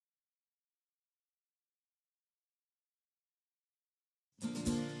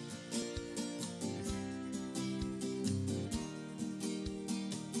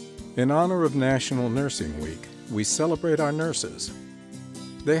In honor of National Nursing Week, we celebrate our nurses.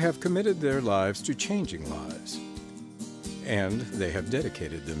 They have committed their lives to changing lives, and they have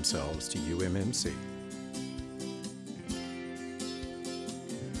dedicated themselves to UMMC.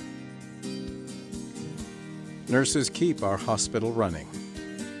 Nurses keep our hospital running,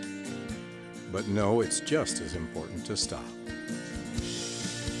 but know it's just as important to stop.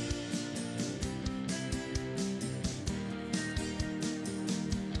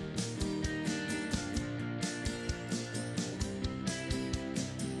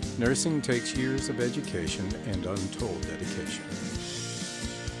 Nursing takes years of education and untold dedication.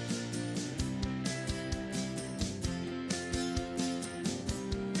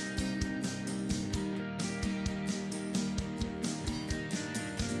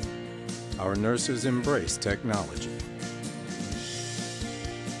 Our nurses embrace technology.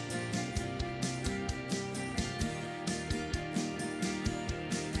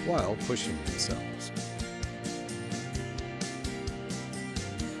 While pushing themselves.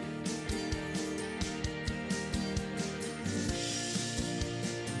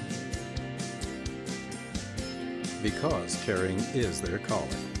 Because caring is their calling.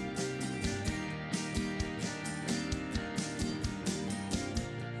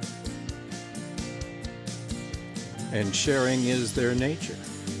 And sharing is their nature.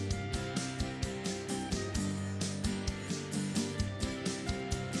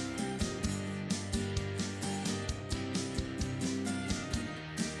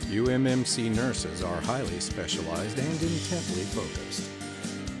 UMMC nurses are highly specialized and intently focused.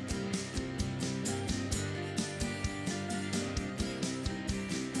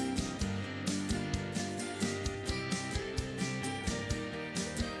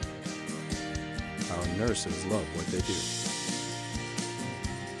 Our nurses love what they do,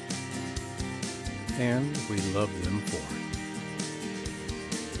 and we love them for it.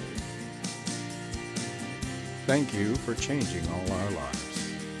 Thank you for changing all our lives.